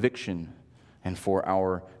our conviction and for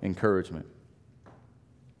our encouragement.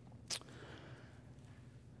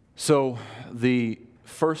 So the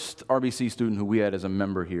first RBC student who we had as a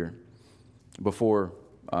member here, before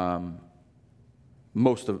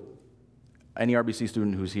most of any RBC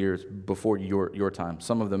student who's here is before your time.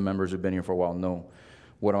 Some of the members who've been here for a while know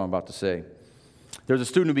what I'm about to say. There's a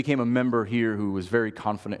student who became a member here who was very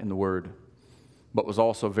confident in the Word, but was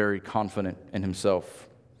also very confident in himself.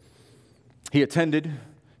 He attended,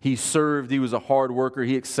 he served, he was a hard worker,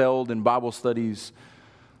 he excelled in Bible studies,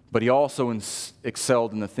 but he also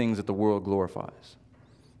excelled in the things that the world glorifies.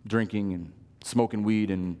 Drinking and smoking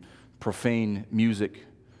weed and profane music,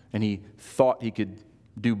 and he thought he could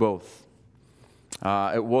do both.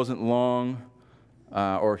 It wasn't long,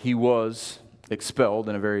 or he was expelled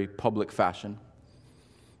in a very public fashion.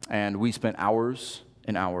 And we spent hours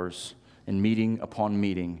and hours in meeting upon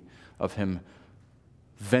meeting of him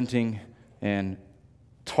venting and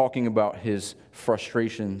talking about his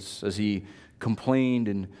frustrations as he complained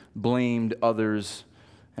and blamed others.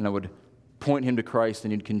 And I would point him to Christ,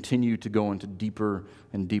 and he'd continue to go into deeper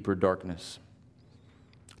and deeper darkness.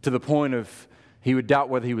 To the point of he would doubt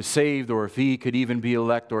whether he was saved or if he could even be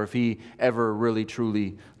elect or if he ever really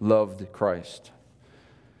truly loved Christ.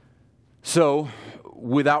 So,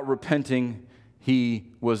 without repenting, he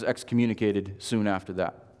was excommunicated soon after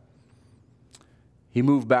that. He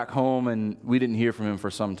moved back home, and we didn't hear from him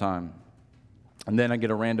for some time. And then I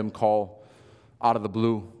get a random call out of the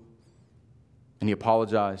blue, and he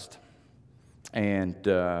apologized. And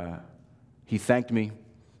he thanked me,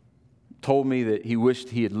 told me that he wished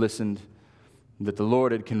he had listened, that the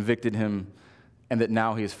Lord had convicted him, and that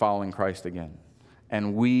now he is following Christ again.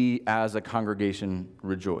 And we, as a congregation,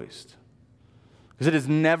 rejoiced. Because it is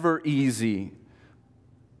never easy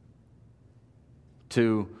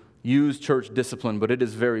to use church discipline, but it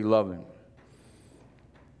is very loving.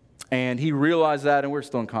 And he realized that, and we're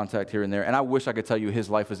still in contact here and there. And I wish I could tell you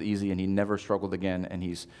his life was easy and he never struggled again, and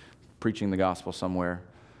he's preaching the gospel somewhere.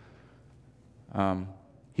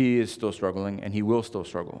 He is still struggling, and he will still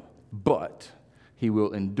struggle. But he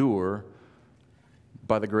will endure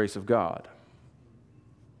by the grace of God.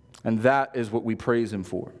 And that is what we praise him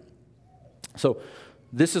for. So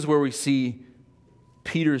this is where we see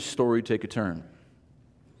Peter's story take a turn.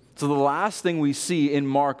 So the last thing we see in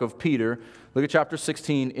Mark of Peter, look at chapter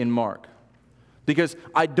 16 in Mark. Because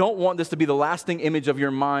I don't want this to be the lasting image of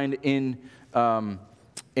your mind in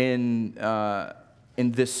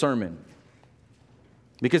this sermon.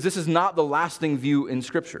 Because this is not the lasting view in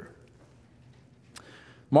Scripture.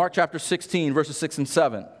 Mark chapter 16, verses 6 and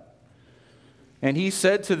 7. And he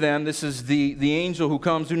said to them, this is the angel who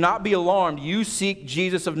comes, "Do not be alarmed. You seek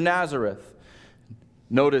Jesus of Nazareth."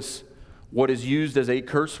 Notice what is used as a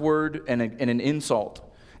curse word and an insult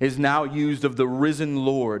is now used of the risen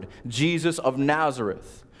Lord, Jesus of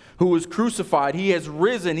Nazareth, who was crucified. He has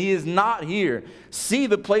risen. He is not here. See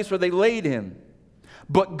the place where they laid him.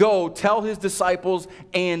 But go, tell his disciples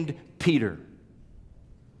and Peter.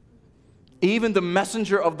 Even the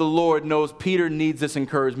messenger of the Lord knows Peter needs this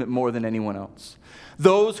encouragement more than anyone else.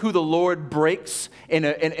 Those who the Lord breaks in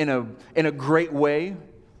a great way,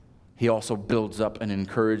 he also builds up and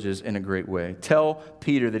encourages in a great way. Tell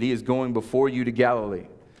Peter that he is going before you to Galilee.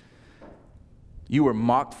 You were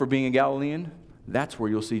mocked for being a Galilean. That's where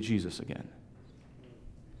you'll see Jesus again.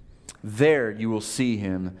 There you will see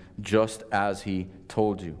him just as he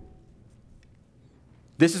told you.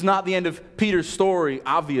 This is not the end of Peter's story,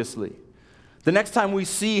 obviously. The next time we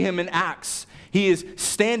see him in Acts, he is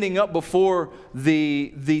standing up before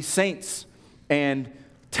the saints and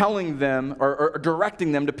telling them or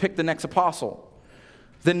directing them to pick the next apostle.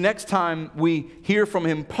 The next time we hear from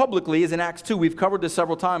him publicly is in Acts 2. We've covered this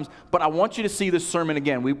several times, but I want you to see this sermon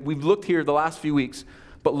again. We've looked here the last few weeks,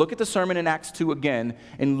 but look at the sermon in Acts 2 again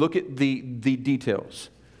and look at the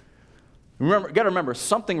details. Remember, got to remember,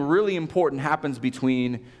 something really important happens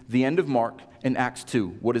between the end of Mark and Acts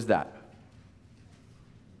 2. What is that?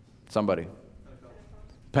 Somebody.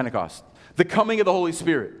 Pentecost. The coming of the Holy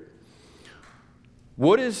Spirit.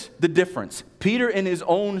 What is the difference? Peter in his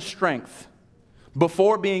own strength,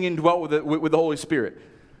 before being indwelt with the Holy Spirit.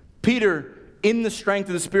 Peter, in the strength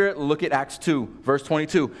of the Spirit, look at Acts 2, verse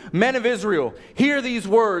 22. Men of Israel, hear these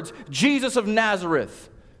words, Jesus of Nazareth.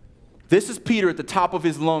 This is Peter at the top of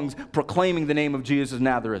his lungs proclaiming the name of Jesus of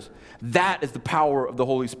Nazareth. That is the power of the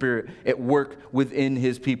Holy Spirit at work within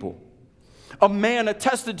his people. A man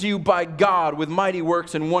attested to you by God with mighty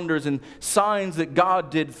works and wonders and signs that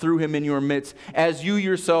God did through him in your midst, as you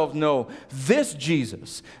yourselves know. This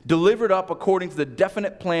Jesus, delivered up according to the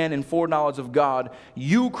definite plan and foreknowledge of God,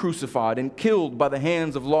 you crucified and killed by the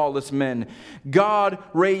hands of lawless men. God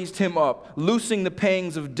raised him up, loosing the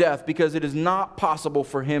pangs of death, because it is not possible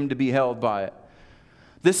for him to be held by it.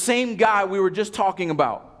 The same guy we were just talking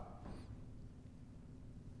about,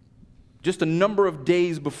 just a number of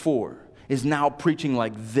days before, is now preaching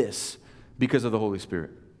like this because of the Holy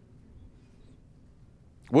Spirit.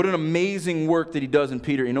 What an amazing work that he does in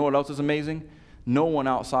Peter. You know what else is amazing? No one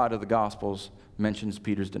outside of the Gospels mentions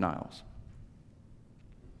Peter's denials.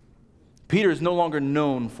 Peter is no longer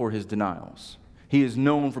known for his denials. He is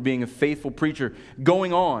known for being a faithful preacher.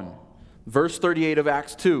 Going on, verse 38 of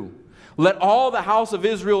Acts 2. Let all the house of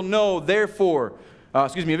Israel know, therefore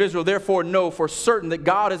know for certain that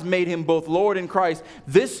God has made him both Lord and Christ,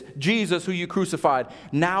 this Jesus who you crucified.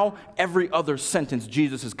 Now every other sentence,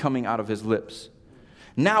 Jesus is coming out of his lips.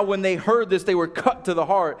 Now when they heard this, they were cut to the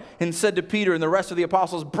heart and said to Peter and the rest of the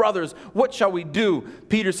apostles, brothers, what shall we do?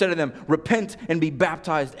 Peter said to them, repent and be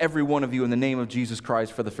baptized, every one of you, in the name of Jesus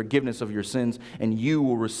Christ for the forgiveness of your sins, and you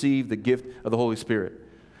will receive the gift of the Holy Spirit.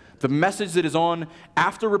 The message that is on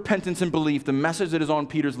after repentance and belief, the message that is on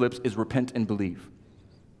Peter's lips is repent and believe.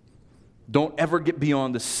 Don't ever get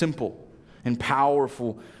beyond the simple and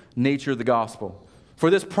powerful nature of the gospel. For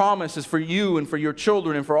this promise is for you and for your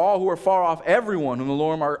children and for all who are far off, everyone whom the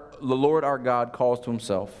Lord our God calls to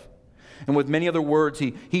himself. And with many other words,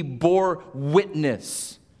 he bore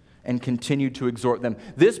witness and continued to exhort them.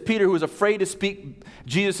 This Peter, who was afraid to speak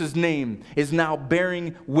Jesus' name, is now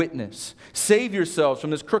bearing witness. Save yourselves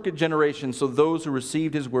from this crooked generation. So those who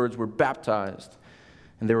received his words were baptized,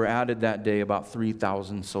 and there were added that day about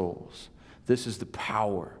 3,000 souls. This is the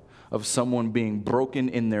power of someone being broken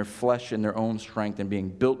in their flesh and their own strength and being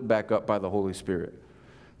built back up by the Holy Spirit.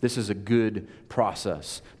 This is a good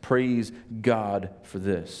process. Praise God for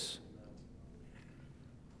this.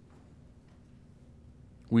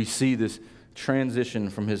 We see this transition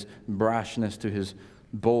from his brashness to his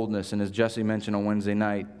boldness. And as Jesse mentioned on Wednesday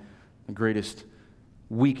night, the greatest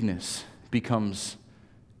weakness becomes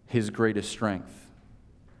his greatest strength.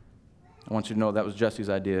 I want you to know that was Jesse's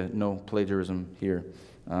idea. No plagiarism here.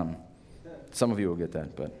 Some of you will get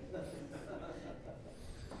that,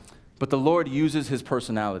 but the Lord uses his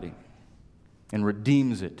personality and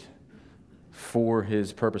redeems it for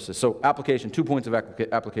his purposes. So application, 2 points of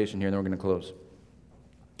application here, and then we're going to close.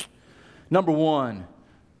 Number one,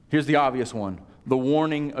 here's the obvious one, the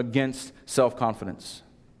warning against self-confidence.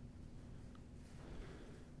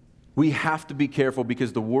 We have to be careful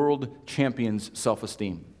because the world champions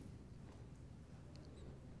self-esteem.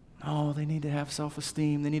 Oh, they need to have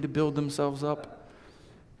self-esteem. They need to build themselves up.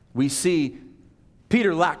 We see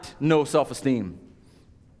Peter lacked no self-esteem.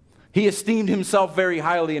 He esteemed himself very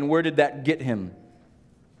highly, and where did that get him?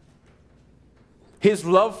 His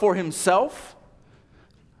love for himself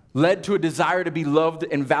led to a desire to be loved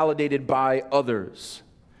and validated by others.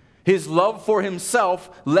 His love for himself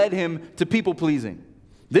led him to people-pleasing.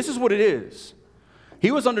 This is what it is.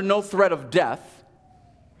 He was under no threat of death.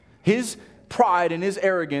 His pride and his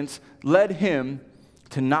arrogance led him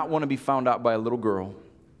to not want to be found out by a little girl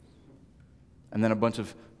and then a bunch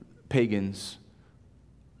of pagans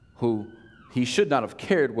who he should not have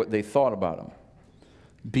cared what they thought about him.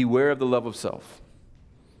 Beware of the love of self.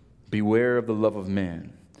 Beware of the love of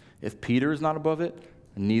man. If Peter is not above it,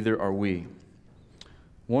 neither are we.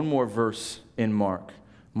 One more verse in Mark.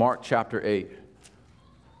 Mark chapter 8.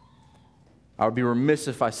 I would be remiss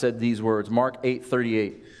if I said these words. Mark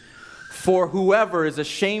 8:38. For whoever is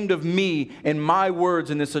ashamed of me and my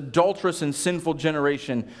words in this adulterous and sinful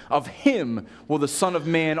generation, of him will the Son of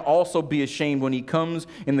Man also be ashamed when he comes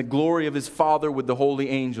in the glory of his Father with the holy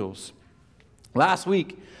angels. Last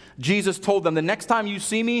week, Jesus told them, the next time you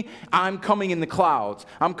see me, I'm coming in the clouds.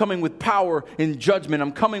 I'm coming with power and judgment.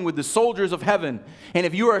 I'm coming with the soldiers of heaven. And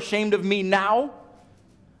if you are ashamed of me now,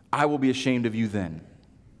 I will be ashamed of you then.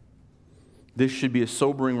 This should be a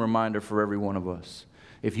sobering reminder for every one of us.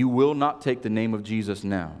 If you will not take the name of Jesus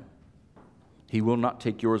now, he will not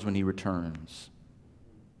take yours when he returns.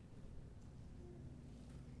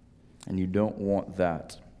 And you don't want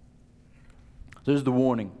that. There's the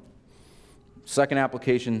warning. Second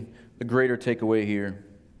application, the greater takeaway here.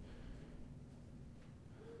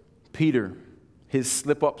 Peter, his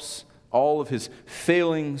slip-ups, all of his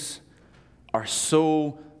failings are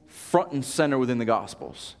so front and center within the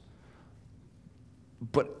Gospels.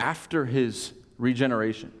 But after his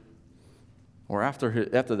regeneration, or after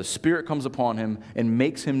the Spirit comes upon him and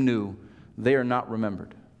makes him new, they are not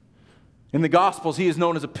remembered. In the Gospels, he is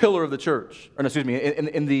known as a pillar of the church. Or excuse me,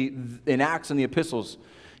 in Acts and the epistles,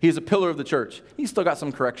 he is a pillar of the church. He's still got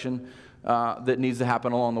some correction that needs to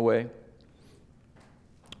happen along the way.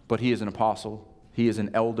 But he is an apostle. He is an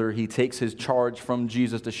elder. He takes his charge from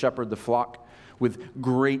Jesus to shepherd the flock with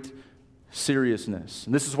great seriousness.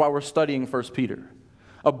 And this is why we're studying 1 Peter.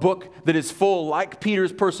 A book that is full, like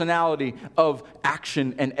Peter's personality, of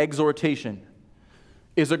action and exhortation,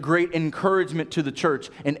 is a great encouragement to the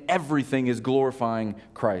church, and everything is glorifying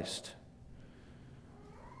Christ.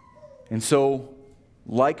 And so,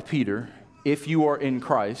 like Peter, if you are in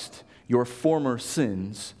Christ, your former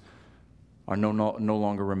sins are no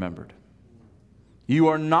longer remembered. You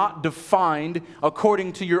are not defined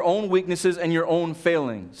according to your own weaknesses and your own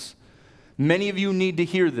failings. Many of you need to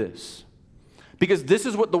hear this. Because this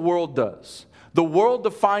is what the world does. The world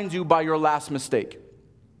defines you by your last mistake.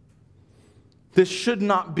 This should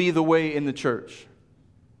not be the way in the church.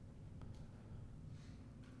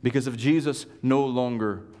 Because if Jesus no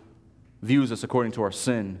longer views us according to our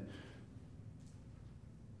sin,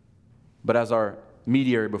 but as our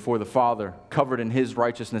mediator before the Father, covered in his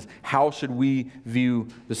righteousness, how should we view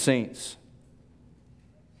the saints?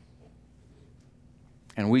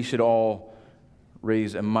 And we should all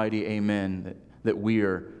raise a mighty amen that we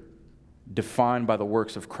are defined by the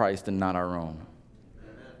works of Christ and not our own.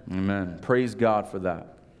 Amen. Praise God for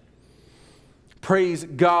that. Praise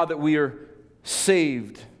God that we are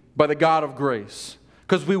saved by the God of grace.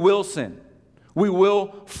 Because we will sin. We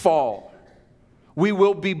will fall. We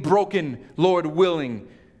will be broken, Lord willing.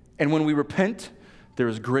 And when we repent, there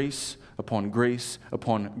is grace upon grace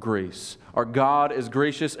upon grace. Our God is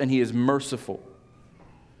gracious and he is merciful.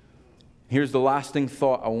 Here's the lasting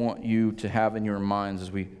thought I want you to have in your minds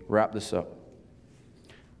as we wrap this up.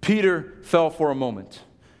 Peter fell for a moment.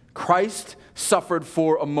 Christ suffered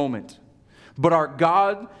for a moment. But our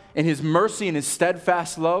God, in his mercy and his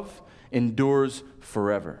steadfast love, endures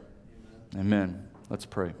forever. Amen. Let's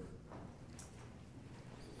pray.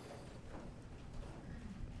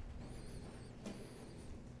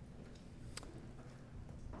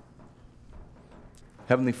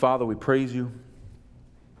 Heavenly Father, we praise you.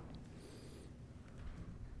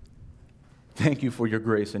 Thank you for your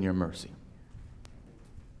grace and your mercy.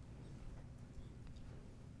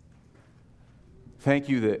 Thank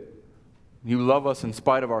you that you love us in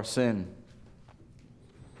spite of our sin.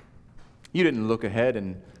 You didn't look ahead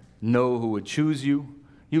and know who would choose you.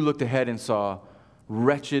 You looked ahead and saw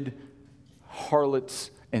wretched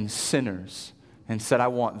harlots and sinners and said, I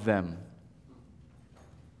want them.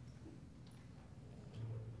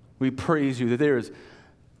 We praise you that there is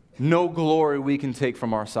no glory we can take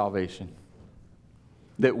from our salvation.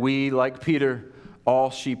 That we, like Peter,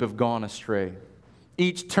 all sheep have gone astray.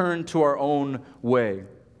 Each turned to our own way.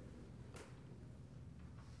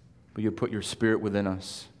 But you put your Spirit within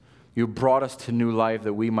us. You brought us to new life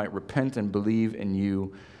that we might repent and believe in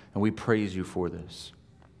you. And we praise you for this.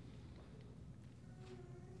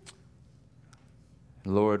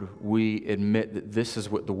 Lord, we admit that this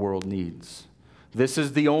is what the world needs. This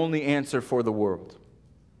is the only answer for the world.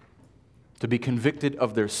 To be convicted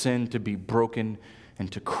of their sin, to be broken,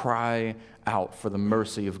 and to cry out for the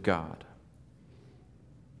mercy of God.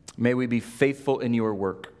 May we be faithful in your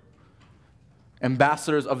work.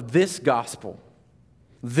 Ambassadors of this gospel,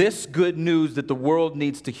 this good news that the world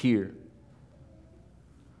needs to hear.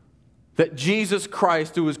 That Jesus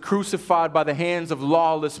Christ, who was crucified by the hands of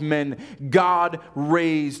lawless men, God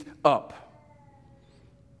raised up.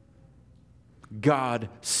 God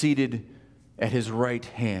seated at his right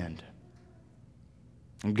hand.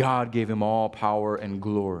 And God gave him all power and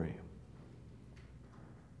glory.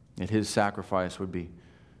 that his sacrifice would be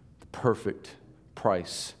the perfect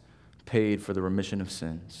price paid for the remission of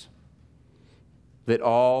sins, that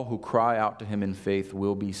all who cry out to him in faith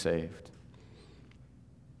will be saved,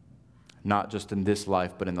 not just in this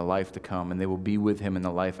life, but in the life to come, and they will be with him in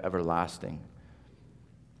the life everlasting.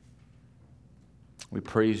 We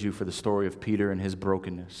praise you for the story of Peter and his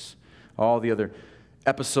brokenness. All the other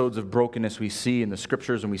episodes of brokenness we see in the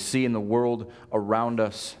scriptures and we see in the world around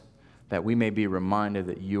us, that we may be reminded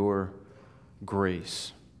that your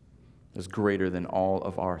grace is greater than all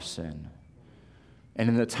of our sin. And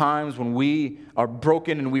in the times when we are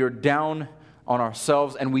broken and we are down on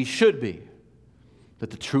ourselves, and we should be,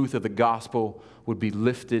 that the truth of the gospel would be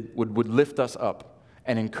lifted, would lift us up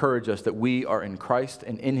and encourage us that we are in Christ,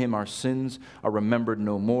 and in him our sins are remembered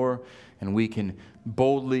no more, and we can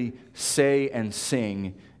boldly say and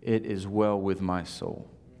sing, "It is well with my soul."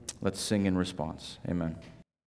 Let's sing in response. Amen.